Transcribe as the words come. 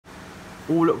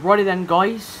Alrighty then,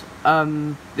 guys.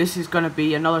 This is going to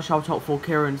be another shout out for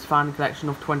Kierans fan collection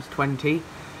of 2020,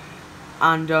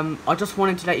 and I just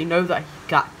wanted to let you know that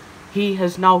he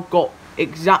has now got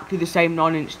exactly the same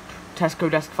 9-inch Tesco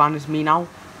desk fan as me now,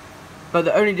 but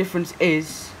the only difference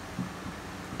is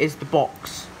the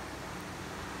box.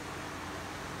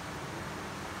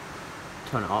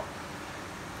 Turn it up.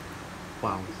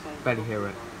 Wow, barely hear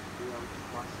it.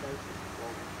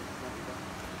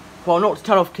 Well, not to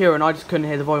tell off Kieran, I just couldn't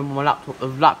hear the volume on my laptop.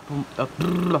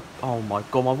 Oh my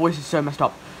god, my voice is so messed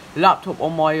up. The laptop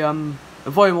on my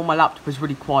the volume on my laptop is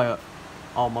really quiet.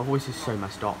 Oh, my voice is so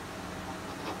messed up.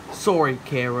 Sorry,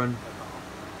 Kieran.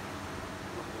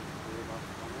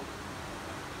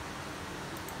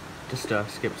 Just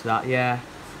skip to that, yeah.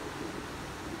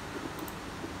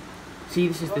 See,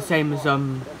 this is the same as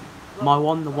my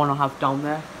one, the one I have down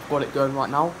there. I've got it going right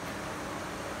now.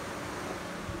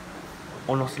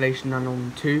 On oscillation and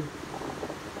on 2.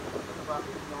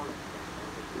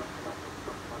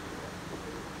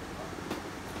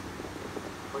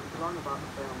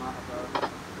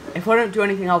 If I don't do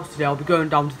anything else today, I'll be going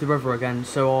down to the river again,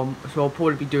 so I'll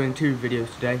probably be doing 2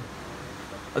 videos today.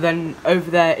 And then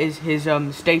over there is his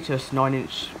status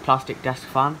 9-inch plastic desk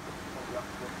fan,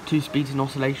 2 speeds and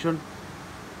oscillation.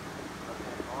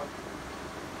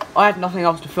 I had nothing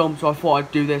else to film, so I thought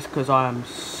I'd do this because I am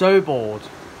so bored.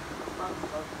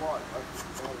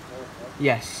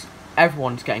 Yes,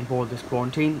 everyone's getting bored this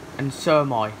quarantine, and so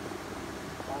am I.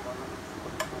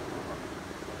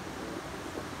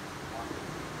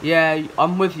 Yeah,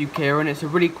 I'm with you, Kieran. It's a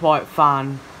really quiet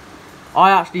fan. I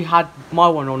actually had my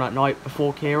one on at night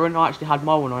before Kieran. I actually had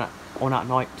my one on at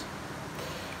night.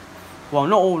 Well,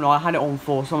 not all night. I had it on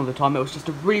for some of the time. It was just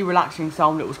a really relaxing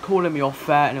sound. It was calling me off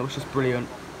fair, and it was just brilliant.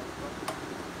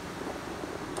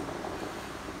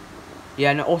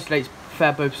 Yeah, and it oscillates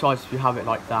fair both sides if you have it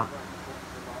like that.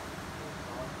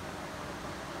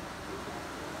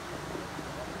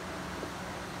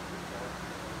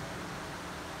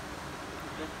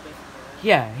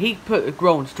 Yeah, he put the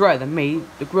grill on straighter than me.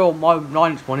 The grill on my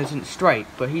 9-inch one isn't straight,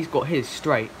 but he's got his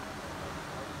straight.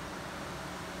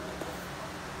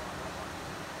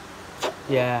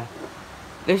 Yeah.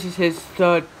 This is his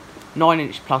 3rd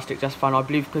 9-inch plastic desk fan, I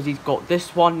believe, because he's got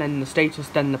this one, then the status,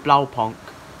 then the Blaupunk.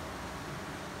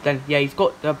 Then, yeah, he's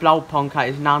got the Blaupunk at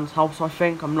his nan's house, I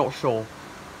think. I'm not sure.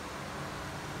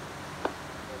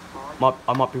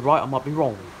 I might be right, I might be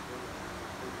wrong.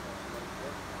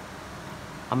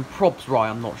 And Prob's right,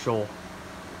 I'm not sure.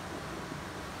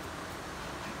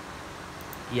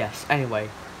 Yes, anyway.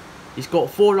 He's got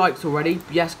 4 likes already.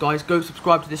 Yes, guys, go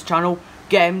subscribe to this channel.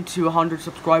 Get him to 100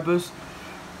 subscribers.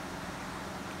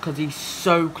 Because he's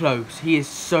so close. He is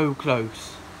so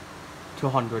close to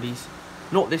 100. He's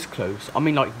not this close. I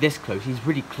mean, like, this close. He's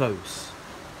really close.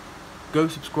 Go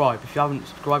subscribe. If you haven't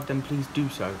subscribed, then please do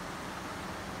so.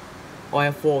 I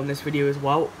have 4 on this video as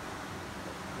well.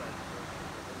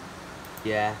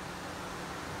 Yeah.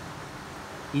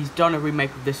 He's done a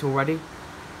remake of this already.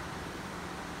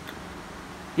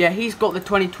 Yeah, he's got the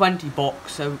 2020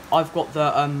 box, so I've got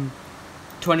the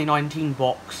 2019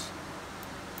 box.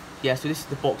 Yeah, so this is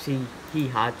the box he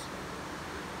had.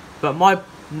 But my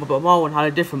one had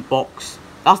a different box.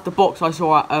 That's the box I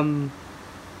saw at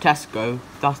Tesco.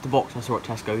 That's the box I saw at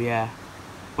Tesco, yeah.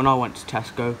 When I went to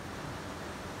Tesco.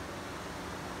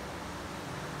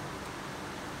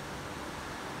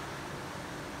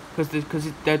 Because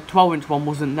the 12-inch one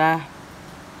wasn't there.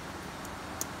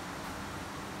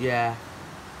 Yeah.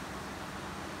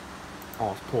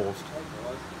 Oh, it's paused.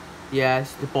 Yeah,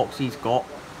 this is the box he's got.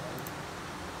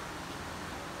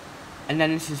 And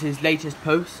then this is his latest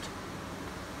post.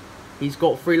 He's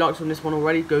got 3 likes on this one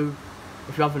already. Go,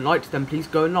 if you haven't liked, then please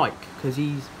go and like, because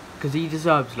he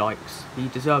deserves likes. He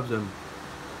deserves them.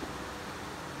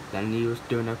 Then he was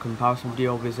doing a comparison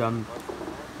video of his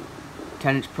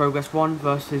 10-inch Progress one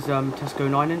versus Tesco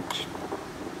 9-inch.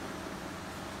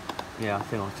 Yeah, I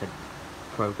think I said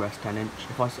Progress 10-inch.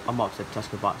 I might have said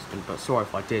Tesco by accident, but sorry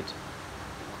if I did.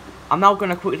 I'm now going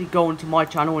to quickly go onto my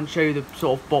channel and show you the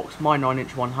sort of box my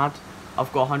 9-inch one had.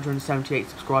 I've got 178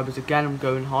 subscribers again. I'm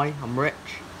going high. I'm rich.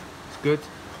 It's good.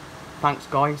 Thanks,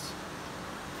 guys,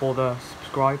 for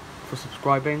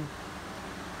subscribing.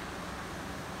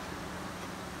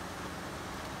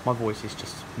 My voice is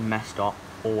just messed up.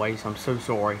 Always. I'm so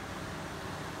sorry.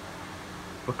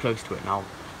 We're close to it now.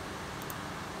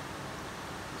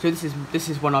 So this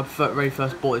is when I very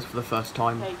first bought this for the first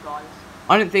time. Hey guys.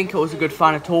 I didn't think it was a good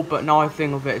fan at all, but now I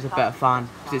think of it as a better fan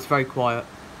because it's very quiet.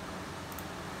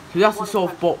 So that's the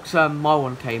sort of box my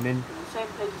one came in. The same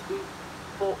place as we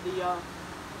bought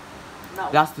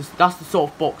the That's the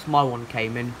sort of box my one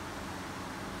came in.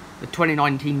 the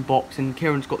 2019 box, and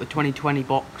Kieran's got the 2020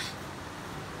 box.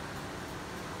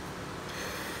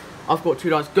 I've got 2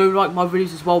 likes. Go like my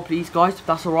videos as well, please, guys, if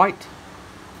that's alright.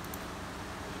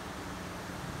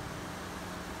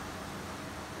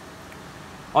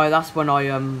 Oh, that's when I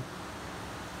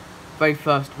very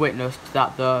first witnessed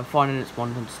that the finance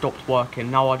one had stopped working.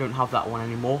 Now I don't have that one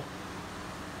anymore.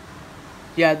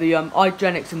 Yeah, the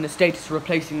iGenics and the status are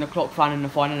replacing the clock fan and the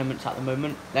fine elements at the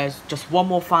moment. There's just one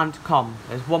more fan to come.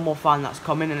 There's one more fan that's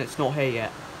coming and it's not here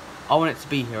yet. I want it to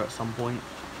be here at some point.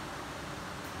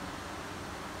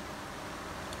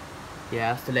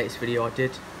 Yeah, that's the latest video I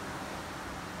did.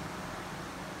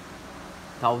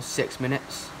 That was 6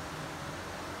 minutes.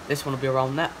 This one will be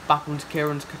around there. Back onto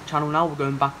Kieran's channel now. We're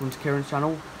going back onto Kieran's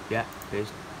channel. Yeah, it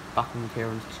is back on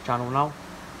Kieran's channel now.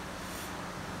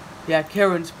 Yeah,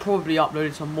 Kieran's probably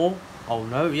uploaded some more. Oh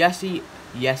no, yes he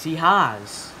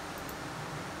has.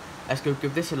 Let's go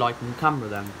give this a like on camera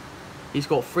then. He's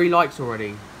got 3 likes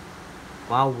already.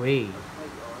 Wowee.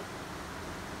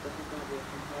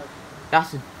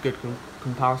 That's a good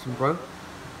comparison, bro.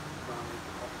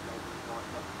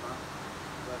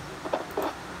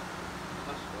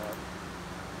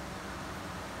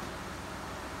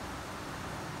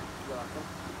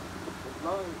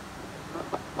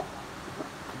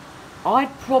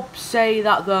 I'd probably say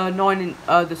that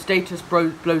the status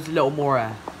blows a little more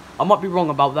air. I might be wrong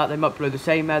about that. They might blow the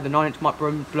same air. The 9-inch might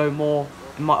blow more.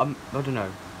 It might, I don't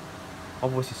know. My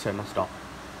voice is so messed up.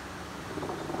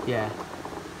 Yeah.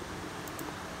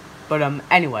 But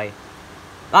anyway,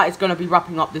 that is going to be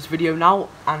wrapping up this video now.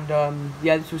 And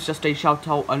yeah, this was just a shout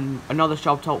out and another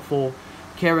shout out for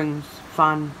Kieran's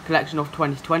fan collection of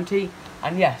 2020.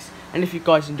 And yes, and if you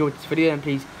guys enjoyed this video, then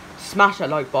please smash that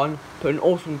like button, put an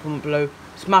awesome comment below,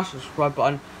 smash the subscribe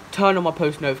button, turn on my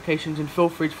post notifications, and feel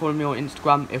free to follow me on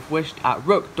Instagram if wished at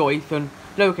rook.ethan,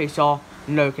 lowercase r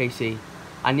and lowercase e.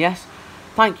 And yes,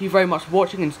 thank you very much for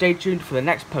watching and stay tuned for the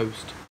next post.